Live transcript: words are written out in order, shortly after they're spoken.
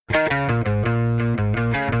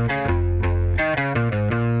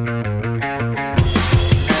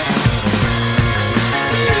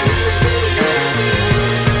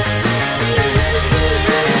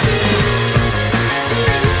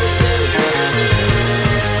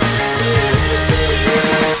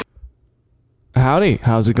Howdy,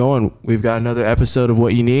 how's it going? We've got another episode of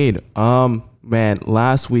What You Need. Man,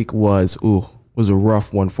 last week was a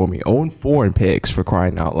rough one for me. 0-4 in picks, for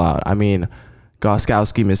crying out loud. I mean,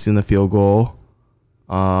 Gostkowski missing the field goal.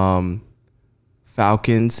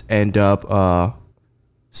 Falcons end up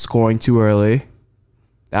scoring too early.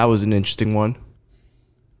 That was an interesting one.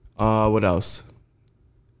 What else?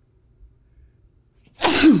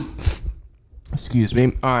 Excuse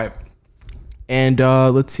me. All right. And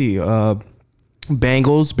let's see.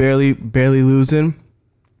 Bengals barely losing.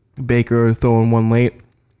 Baker throwing one late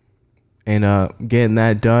and getting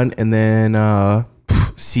that done. And then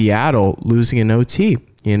Seattle losing an OT,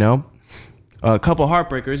 you know. A couple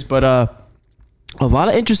heartbreakers, but a lot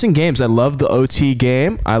of interesting games. I love the OT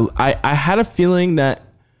game. I had a feeling that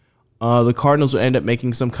the Cardinals would end up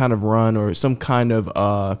making some kind of run or some kind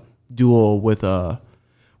of duel with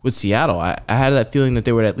Seattle. I had that feeling that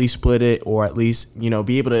they would at least split it or at least,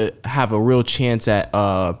 be able to have a real chance at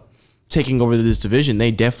taking over this division. They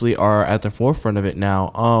definitely are at the forefront of it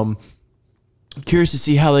now. Curious to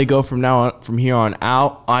see how they go from here on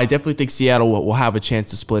out. I definitely think Seattle will have a chance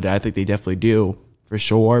to split it. I think they definitely do, for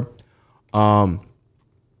sure. But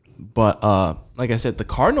like I said, the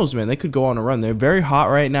Cardinals, man, they could go on a run. They're very hot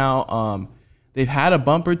right now. They've had a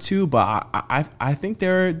bump or two, but I think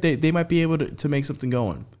they might be able to make something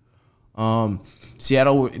going.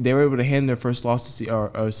 Seattle, they were able to hand their first loss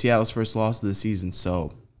or Seattle's first loss of the season,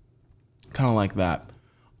 so kind of like that.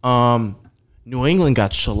 New England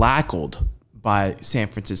got shellackled by San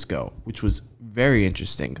Francisco, which was very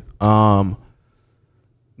interesting. Not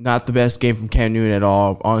the best game from Cam Newton at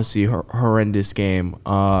all. Honestly, horrendous game.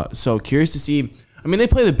 So curious to see. I mean, they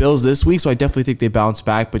play the Bills this week, so I definitely think they bounce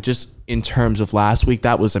back. But just in terms of last week,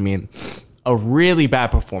 that was, a really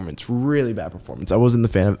bad performance. Really bad performance. I wasn't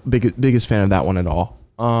the biggest fan of that one at all.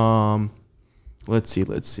 Let's see.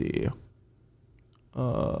 The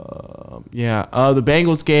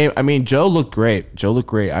Bengals game. Joe looked great.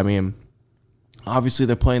 Obviously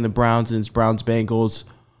they're playing the Browns, and it's Browns-Bengals.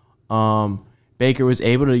 Baker was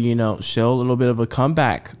able to, show a little bit of a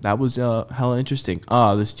comeback. That was hella interesting.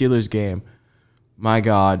 The Steelers game. My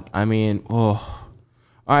God.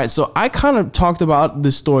 All right, so I kind of talked about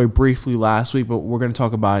this story briefly last week, but we're going to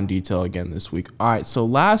talk about it in detail again this week. All right, so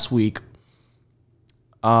last week,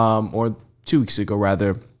 or 2 weeks ago,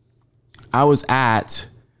 rather, I was at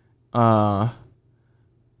the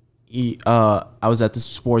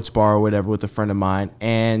sports bar or whatever with a friend of mine,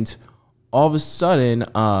 and all of a sudden,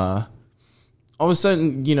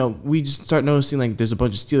 we just start noticing like there's a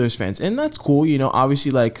bunch of Steelers fans, and that's cool,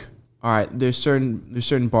 obviously, like, all right, there's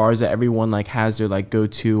certain bars that everyone like has their like go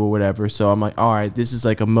to or whatever. So I'm like, all right, this is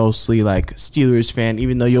like a mostly like Steelers fan,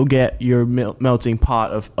 even though you'll get your melting pot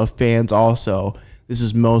of fans also. This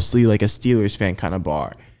is mostly like a Steelers fan kind of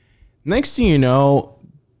bar. Next thing you know,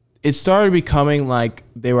 it started becoming like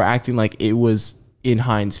they were acting like it was in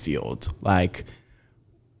Heinz Field. Like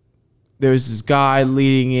there's this guy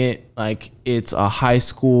leading it like it's a high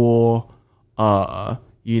school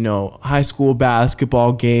high school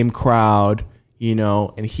basketball game crowd,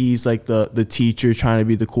 and he's like the teacher trying to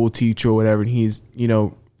be the cool teacher or whatever. And he's,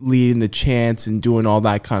 leading the chants and doing all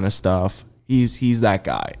that kind of stuff. He's that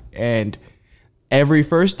guy. And every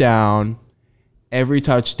first down, every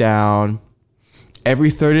touchdown,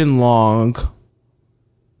 every third and long,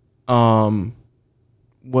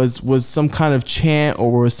 was some kind of chant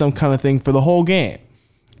or was some kind of thing for the whole game.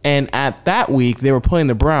 And at that week, they were playing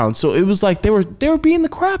the Browns, so it was like they were beating the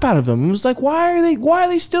crap out of them. It was like, why are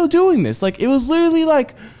they still doing this? Like, it was literally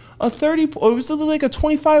like a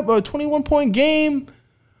 25 or 21 point game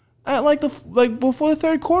at before the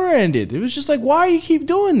third quarter ended. It was just like, why do you keep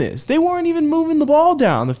doing this? They weren't even moving the ball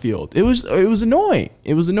down the field. It was annoying.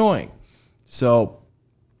 It was annoying. So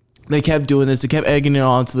they kept doing this. They kept egging it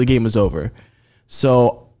on until the game was over.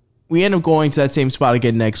 So we ended up going to that same spot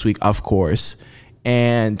again next week, of course.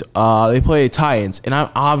 And they play the Titans, and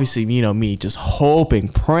I'm obviously, me just hoping,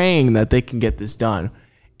 praying that they can get this done.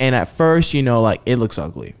 And at first, it looks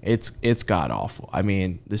ugly. It's god awful.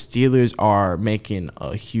 The Steelers are making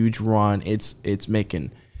a huge run. It's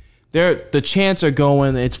making the chants are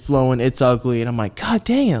going, it's flowing, it's ugly, and I'm like, God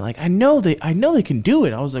dang it! Like I know they can do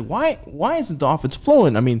it. I was like, why isn't the offense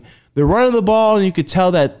flowing? They're running the ball, and you could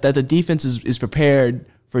tell that the defense is prepared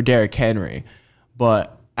for Derrick Henry,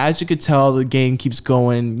 but as you could tell, the game keeps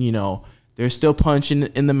going. They're still punching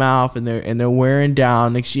in the mouth, and they're wearing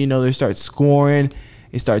down. Next thing you know, they start scoring.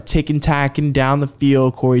 They start tacking down the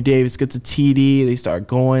field. Corey Davis gets a TD. They start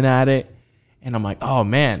going at it, and I'm like, oh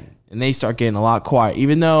man. And they start getting a lot quiet,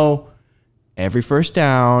 even though every first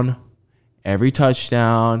down, every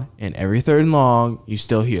touchdown, and every third and long, you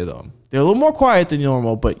still hear them. They're a little more quiet than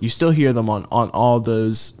normal, but you still hear them on all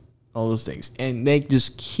those things. And they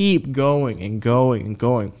just keep going and going and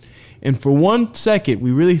going. And for 1 second,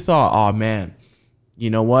 we really thought, oh, man, you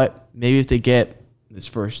know what? Maybe if they get this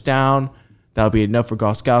first down, that'll be enough for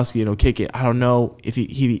Gostkowski and he'll kick it. I don't know. If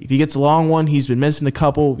he gets a long one, he's been missing a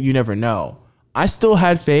couple. You never know. I still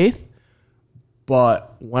had faith.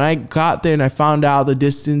 But when I got there and I found out the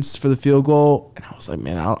distance for the field goal, and I was like,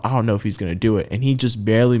 man, I don't know if he's going to do it. And he just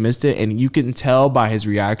barely missed it. And you can tell by his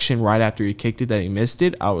reaction right after he kicked it that he missed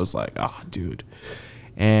it. I was like, oh, dude.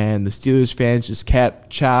 And the Steelers fans just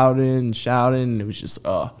kept shouting. And it was just,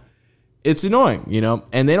 it's annoying, you know.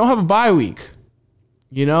 And they don't have a bye week,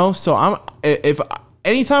 you know. So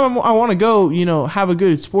anytime I want to go, you know, have a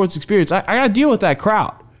good sports experience, I got to deal with that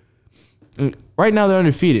crowd. Right now, they're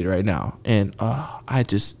undefeated right now. And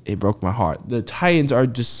it broke my heart. The Titans are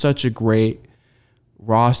just such a great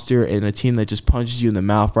roster and a team that just punches you in the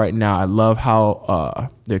mouth right now. I love how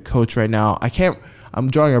their coach right now, I'm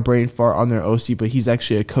drawing a brain fart on their OC, but he's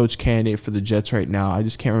actually a coach candidate for the Jets right now. I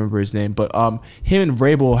just can't remember his name. But him and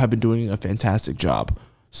Vrabel have been doing a fantastic job.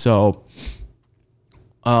 So,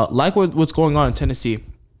 like what's going on in Tennessee.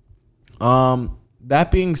 That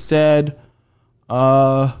being said,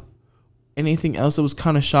 anything else that was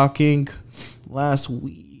kind of shocking last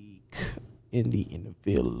week in the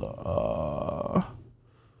NFL?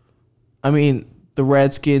 I mean, the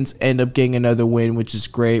Redskins end up getting another win, which is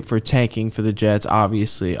great for tanking for the Jets.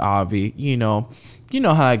 Obviously, Avi, you know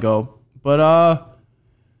how I go. But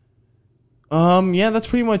yeah, that's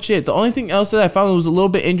pretty much it. The only thing else that I found that was a little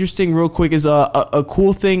bit interesting, real quick, is a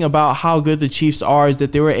cool thing about how good the Chiefs are is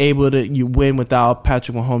that they were able to win without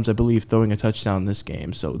Patrick Mahomes, I believe, throwing a touchdown in this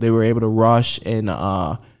game. So they were able to rush and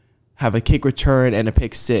have a kick return and a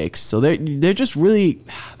pick six. So they're just really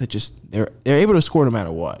they're able to score no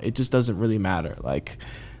matter what. It just doesn't really matter. Like,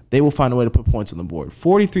 they will find a way to put points on the board.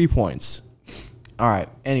 43 points. All right.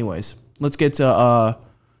 Anyways, let's get to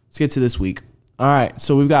this week. All right.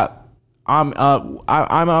 So we've got. I'm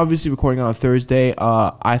obviously recording on a Thursday.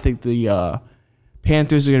 I think the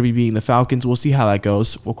Panthers are going to be beating the Falcons. We'll see how that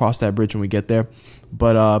goes. We'll cross that bridge when we get there.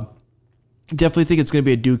 But definitely think it's going to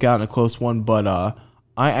be a duke out and a close one. But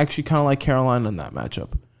I actually kind of like Carolina in that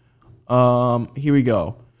matchup. Here we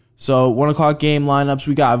go. So 1 o'clock game lineups.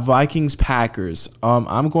 We got Vikings-Packers.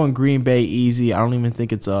 I'm going Green Bay easy. I don't even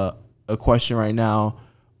think it's a question right now.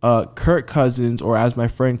 Kirk Cousins, or as my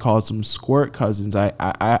friend calls him, Squirt Cousins.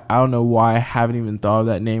 I don't know why I haven't even thought of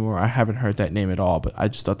that name, or I haven't heard that name at all, but I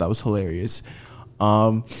just thought that was hilarious.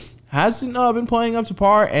 Hasn't been playing up to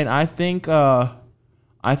par, and I think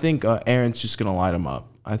Aaron's just gonna light him up.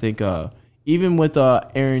 I think even with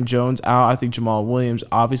Aaron Jones out, I think Jamal Williams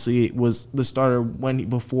obviously was the starter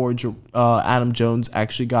before Adam Jones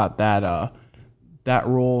actually got that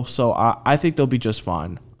role. So I think they'll be just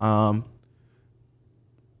fine.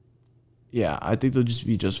 Yeah, I think they'll just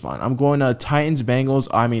be just fine. I'm going Titans-Bengals.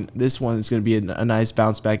 I mean, this one is going to be a nice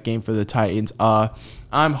bounce-back game for the Titans.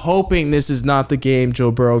 I'm hoping this is not the game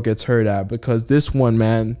Joe Burrow gets hurt at, because this one,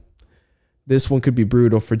 man, this one could be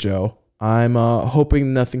brutal for Joe. I'm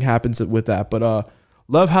hoping nothing happens with that. But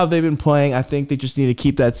love how they've been playing. I think they just need to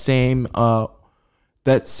keep that same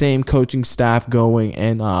coaching staff going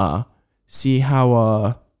and see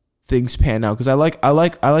how things pan out. Because I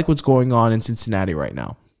like what's going on in Cincinnati right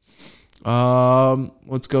now.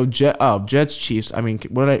 Let's go Jets Chiefs. I mean,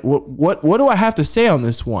 what do I have to say on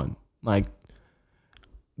this one? Like,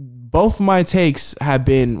 both my takes have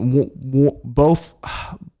been both.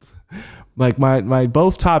 Like my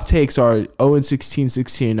both top takes are 0-16,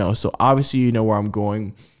 16-0. So obviously you know where I'm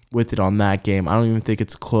going with it on that game. I don't even think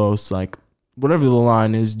it's close. Like, whatever the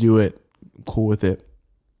line is, do it. I'm cool with it.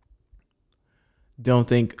 Don't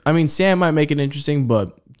think. I mean, Sam might make it interesting,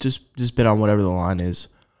 but just bet on whatever the line is.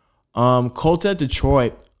 Colts at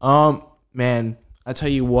Detroit. Man, I tell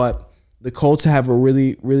you what, the Colts have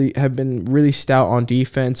been really stout on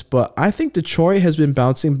defense, but I think Detroit has been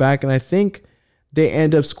bouncing back, and I think they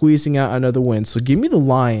end up squeezing out another win. So give me the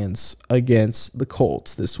Lions against the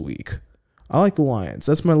Colts this week. I like the Lions.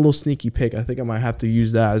 That's my little sneaky pick. I think I might have to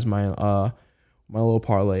use that as my little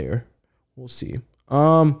parlayer. We'll see.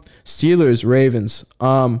 Steelers, Ravens.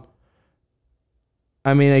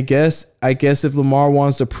 I mean, I guess if Lamar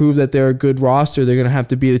wants to prove that they're a good roster, they're gonna have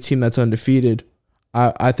to beat a team that's undefeated.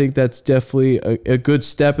 I think that's definitely a good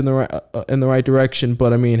step in the right direction.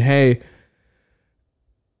 But I mean, hey,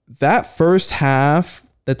 that first half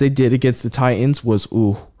that they did against the Titans was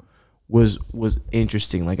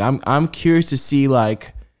interesting. Like, I'm curious to see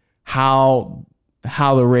like how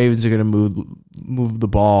the Ravens are gonna move the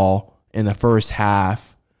ball in the first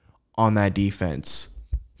half on that defense.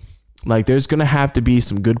 Like there's gonna have to be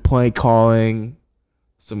some good play calling,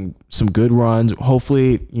 some good runs.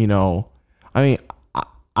 Hopefully, I mean,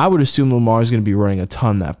 I would assume Lamar's gonna be running a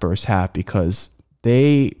ton that first half because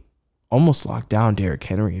they almost locked down Derrick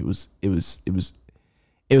Henry. It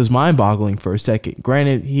was mind-boggling for a second.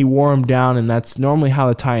 Granted, he wore him down, and that's normally how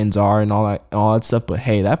the Titans are and all that stuff. But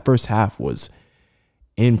hey, that first half was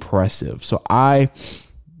impressive. So I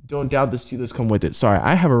don't doubt the Steelers come with it. Sorry,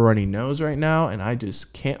 I have a runny nose right now, and I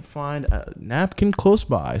just can't find a napkin close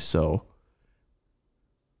by. So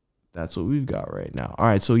that's what we've got right now. All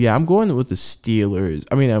right, so yeah, I'm going with the Steelers.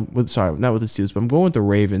 I mean, not with the Steelers, but I'm going with the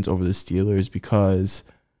Ravens over the Steelers because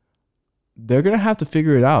they're gonna have to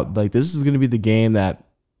figure it out. Like this is gonna be the game that.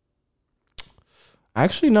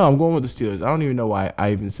 Actually, no, I'm going with the Steelers. I don't even know why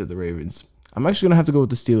I even said the Ravens. I'm actually going to have to go with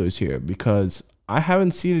the Steelers here because I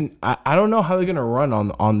haven't seen – I don't know how they're going to run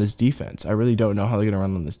on this defense. I really don't know how they're going to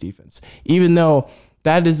run on this defense. Even though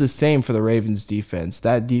that is the same for the Ravens defense.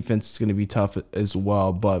 That defense is going to be tough as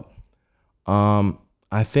well. But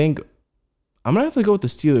I think I'm going to have to go with the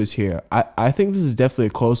Steelers here. I think this is definitely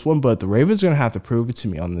a close one, but the Ravens are going to have to prove it to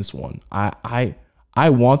me on this one. I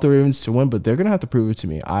want the Ravens to win, but they're going to have to prove it to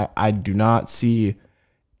me. I do not see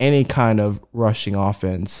any kind of rushing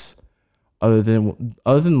offense other than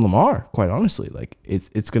Lamar, quite honestly. Like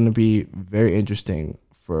it's going to be very interesting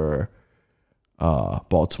for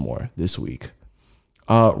Baltimore this week.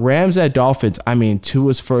 Rams at Dolphins. I mean,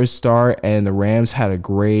 Tua's first start, and the Rams had a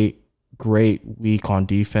great week on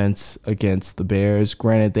defense against the Bears.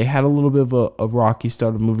 Granted, they had a little bit of a rocky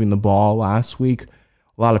start of moving the ball last week.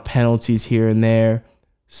 A lot of penalties here and there.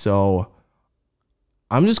 So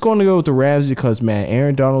I'm just going to go with the Rams because, man,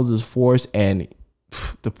 Aaron Donald is forced. And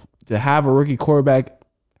to have a rookie quarterback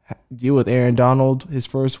deal with Aaron Donald his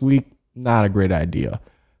first week, not a great idea.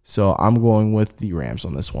 So I'm going with the Rams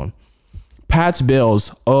on this one. Pats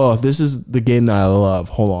Bills. Oh, this is the game that I love.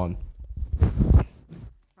 Hold on.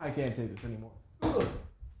 I can't take this anymore.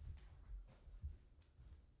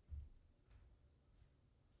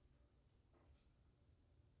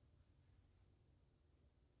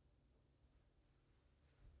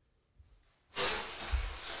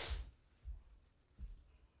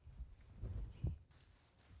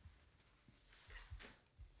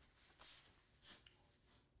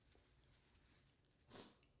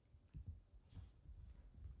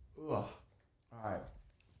 Ugh. All right.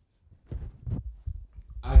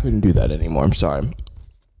 I couldn't do that anymore. I'm sorry.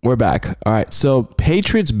 We're back. All right. So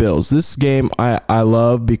Patriots Bills. This game I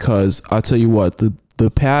love because I'll tell you what,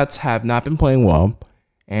 the Pats have not been playing well.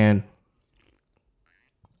 And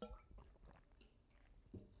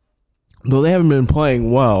though they haven't been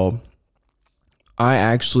playing well, I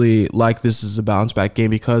actually like this as a bounce back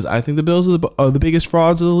game because I think the Bills are the biggest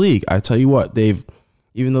frauds of the league. I tell you what,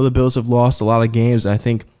 even though the Bills have lost a lot of games, I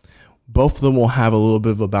think both of them will have a little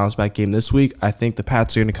bit of a bounce back game this week. I think the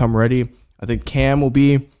Pats are going to come ready. I think Cam will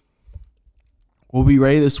be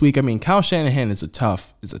ready this week. I mean, Kyle Shanahan is a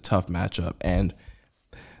tough matchup, and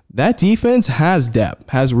that defense has depth,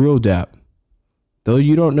 has real depth. Though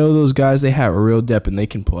you don't know those guys, they have a real depth and they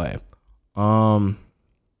can play.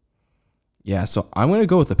 Yeah, so I'm going to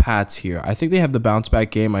go with the Pats here. I think they have the bounce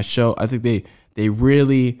back game. I think they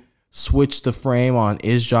really switch the frame on,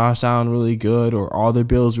 is Josh Allen really good or are the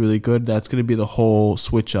Bills really good? That's going to be the whole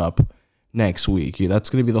switch up next week. Yeah, that's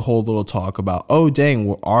going to be the whole little talk about, oh,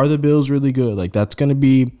 dang, are the Bills really good? Like, that's going to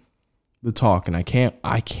be the talk, and I can't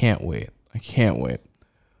wait. I can't wait.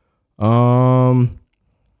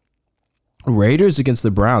 Raiders against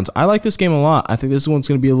the Browns. I like this game a lot. I think this one's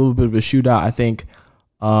going to be a little bit of a shootout. I think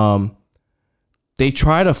they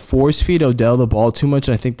try to force feed Odell the ball too much,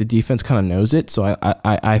 and I think the defense kind of knows it. So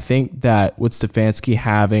I think that with Stefanski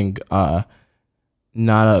having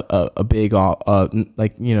not a big not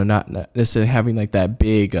necessarily having like that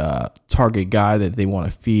big target guy that they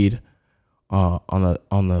want to feed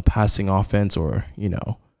on the passing offense, or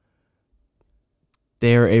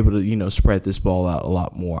they're able to spread this ball out a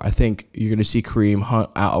lot more. I think you're going to see Kareem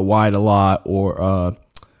Hunt out wide a lot, or I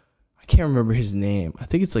can't remember his name. I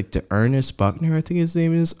think it's like Ernest Buckner, I think his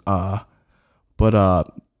name is.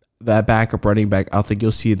 But that backup running back, I think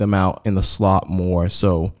you'll see them out in the slot more.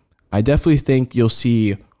 So I definitely think you'll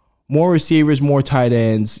see more receivers, more tight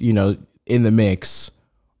ends, in the mix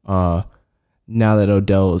now that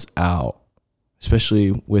Odell is out,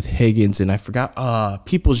 especially with Higgins, and I forgot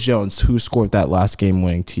Peoples-Jones, who scored that last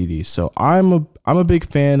game-winning TD. So I'm a big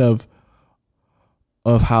fan of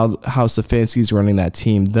how Stefanski's running that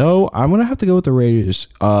team. Though I'm gonna have to go with the Raiders.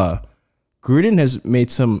 Gruden has made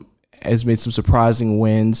some surprising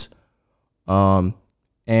wins, and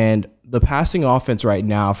the passing offense right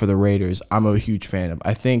now for the Raiders, I'm a huge fan of.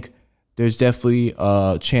 I think there's definitely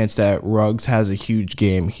a chance that Ruggs has a huge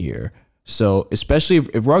game here. So especially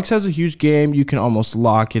if Ruggs has a huge game, you can almost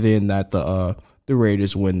lock it in that the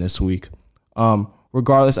Raiders win this week.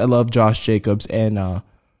 Regardless, I love Josh Jacobs and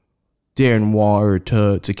Darren Waller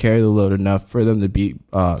to carry the load enough for them to beat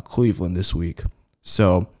Cleveland this week.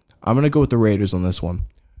 So I'm gonna go with the Raiders on this one.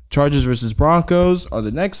 Chargers versus Broncos are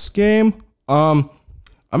the next game. I'm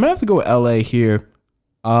gonna have to go with LA here.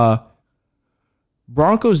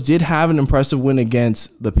 Broncos did have an impressive win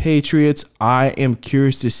against the Patriots. I am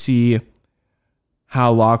curious to see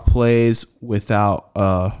how Locke plays without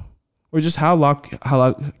or just how Locke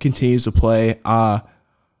continues to play. I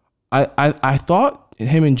thought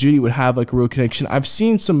him and Judy would have like a real connection. I've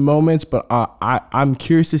seen some moments, but I'm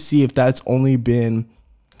curious to see if that's only been,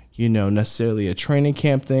 necessarily a training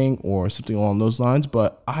camp thing or something along those lines.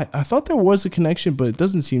 But I thought there was a connection, but it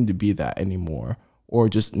doesn't seem to be that anymore, or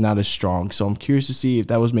just not as strong. So I'm curious to see if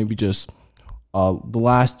that was maybe just the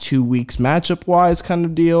last 2 weeks matchup wise kind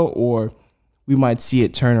of deal, or we might see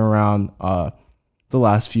it turn around the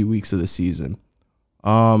last few weeks of the season.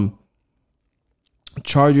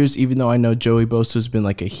 Chargers, even though I know Joey Bosa's been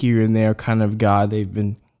like a here and there kind of guy, they've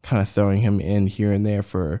been kind of throwing him in here and there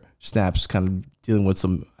for snaps, kind of dealing with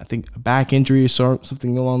some, I think, a back injury or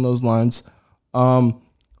something along those lines.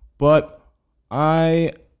 But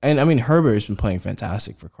I mean, Herbert has been playing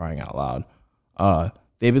fantastic, for crying out loud.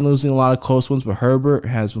 They've been losing a lot of close ones, but Herbert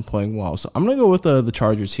has been playing well. So I'm going to go with the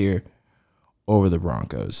Chargers here over the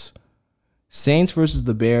Broncos. Saints versus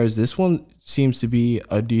the Bears. This one seems to be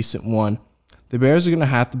a decent one. The Bears are going to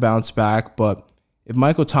have to bounce back, but if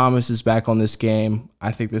Michael Thomas is back on this game,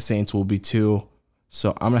 I think the Saints will be too.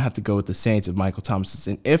 So I'm going to have to go with the Saints if Michael Thomas is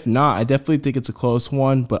in. If not, I definitely think it's a close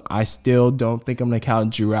one, but I still don't think I'm going to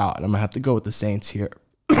count Drew out. And I'm going to have to go with the Saints here.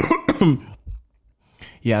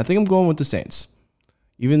 Yeah, I think I'm going with the Saints.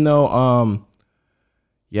 Even though,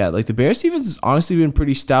 like the Bears defense has honestly been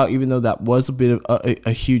pretty stout, even though that was a bit of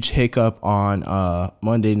a huge hiccup on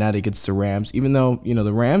Monday night against the Rams. Even though,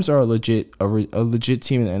 the Rams are a legit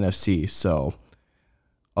team in the NFC. So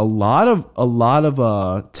a lot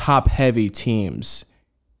of top heavy teams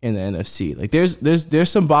in the NFC. Like there's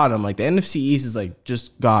some bottom. Like the NFC East is like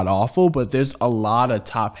just god awful, but there's a lot of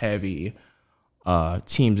top heavy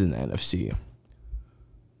teams in the NFC.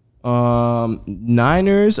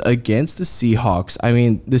 Niners against the Seahawks. I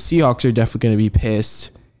mean, the Seahawks are definitely going to be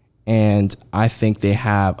pissed, and I think they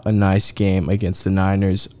have a nice game against the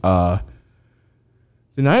Niners. The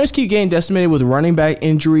Niners keep getting decimated with running back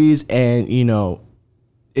injuries and,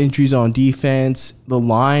 injuries on defense, the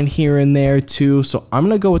line here and there too. So I'm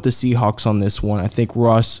going to go with the Seahawks on this one. I think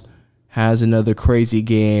Russ has another crazy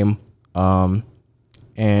game,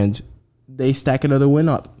 and they stack another win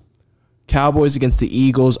up. Cowboys against the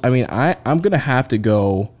Eagles. I mean, I'm going to have to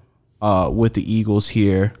go with the Eagles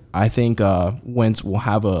here. I think Wentz will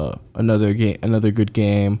have another good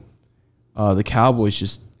game. The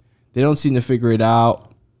Cowboys they don't seem to figure it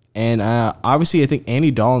out. And obviously, I think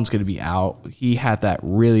Andy Dalton's going to be out. He had that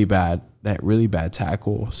really bad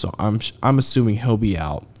tackle. So I'm assuming he'll be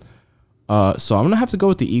out. So I'm going to have to go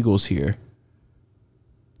with the Eagles here.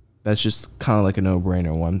 That's just kind of like a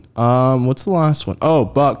no-brainer one. What's the last one? Oh,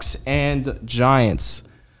 Bucks and Giants.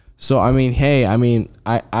 So, I mean,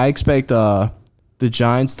 I expect the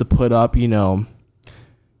Giants to put up, 8,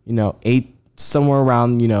 somewhere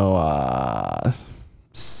around,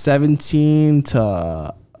 17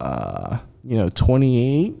 to,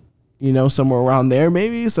 28, somewhere around there,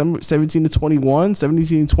 maybe some 17 to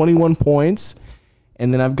 21 points.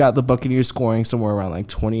 And then I've got the Buccaneers scoring somewhere around like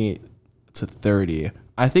 28 to 30.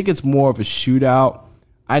 I think it's more of a shootout.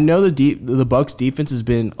 I know the Bucs defense has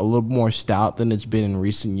been a little more stout than it's been in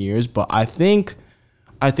recent years, but I think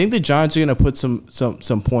the Giants are going to put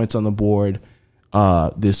some points on the board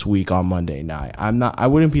this week on Monday night. I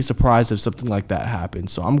wouldn't be surprised if something like that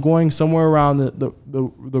happened. So I'm going somewhere around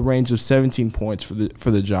the range of 17 points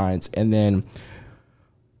for the Giants, and then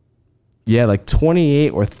like 28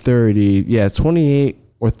 or 30. Yeah, 28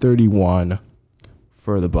 or 31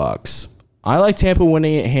 for the Bucs. I like Tampa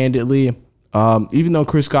winning it handedly. Even though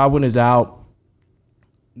Chris Godwin is out,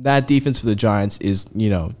 that defense for the Giants is,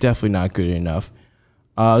 definitely not good enough.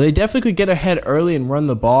 They definitely could get ahead early and run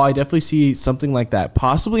the ball. I definitely see something like that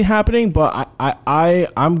possibly happening, but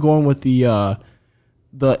I'm going with the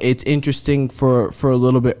it's interesting for a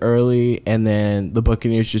little bit early, and then the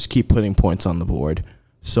Buccaneers just keep putting points on the board.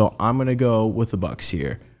 So I'm gonna go with the Bucs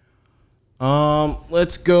here.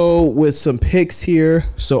 Let's go with some picks here.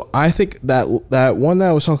 So I think that one that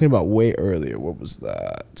I was talking about way earlier, what was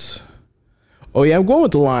that? Oh yeah, I'm going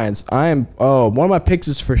with the Lions. One of my picks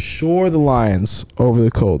is for sure the Lions over the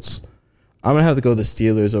Colts. I'm gonna have to go the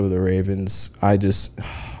Steelers over the Ravens.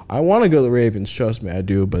 I want to go the Ravens. Trust me, I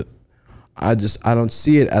do. But I don't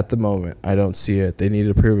see it at the moment. I don't see it. They need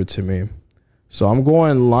to prove it to me. So I'm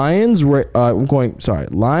going Lions.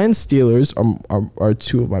 Lions, Steelers are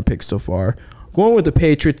two of my picks so far. I'm going with the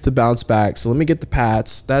Patriots to bounce back. So let me get the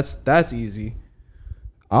Pats. That's easy.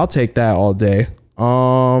 I'll take that all day.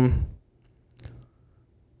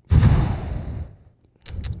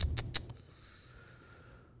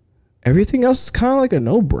 Everything else is kind of like a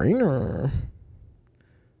no-brainer.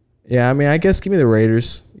 Yeah, I mean, I guess give me the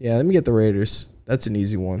Raiders. Yeah, let me get the Raiders. That's an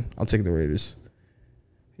easy one. I'll take the Raiders.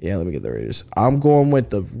 Yeah, let me get the Raiders. I'm going with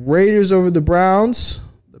the Raiders over the Browns,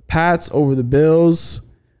 the Pats over the Bills.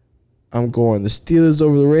 I'm going the Steelers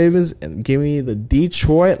over the Ravens, and give me the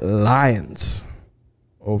Detroit Lions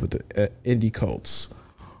over the Indy Colts.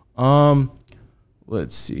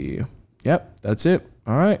 Let's see. Yep, that's it.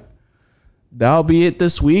 All right. That'll be it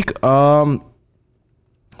this week. Hopefully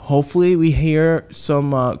we hear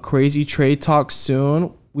some crazy trade talk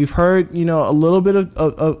soon. We've heard, a little bit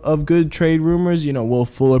of good trade rumors. Will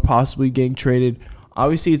Fuller possibly getting traded.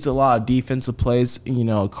 Obviously, it's a lot of defensive plays.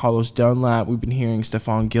 Carlos Dunlap. We've been hearing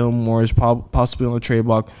Stephon Gilmore is possibly on the trade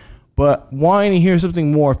block. But wanting to hear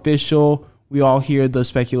something more official, we all hear the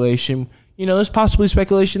speculation. There's possibly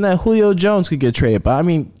speculation that Julio Jones could get traded. But, I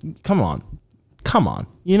mean, come on.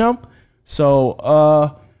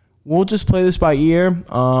 So, we'll just play this by ear.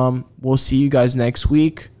 We'll see you guys next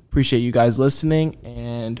week. Appreciate you guys listening.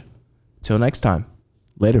 And till next time.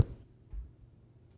 Later.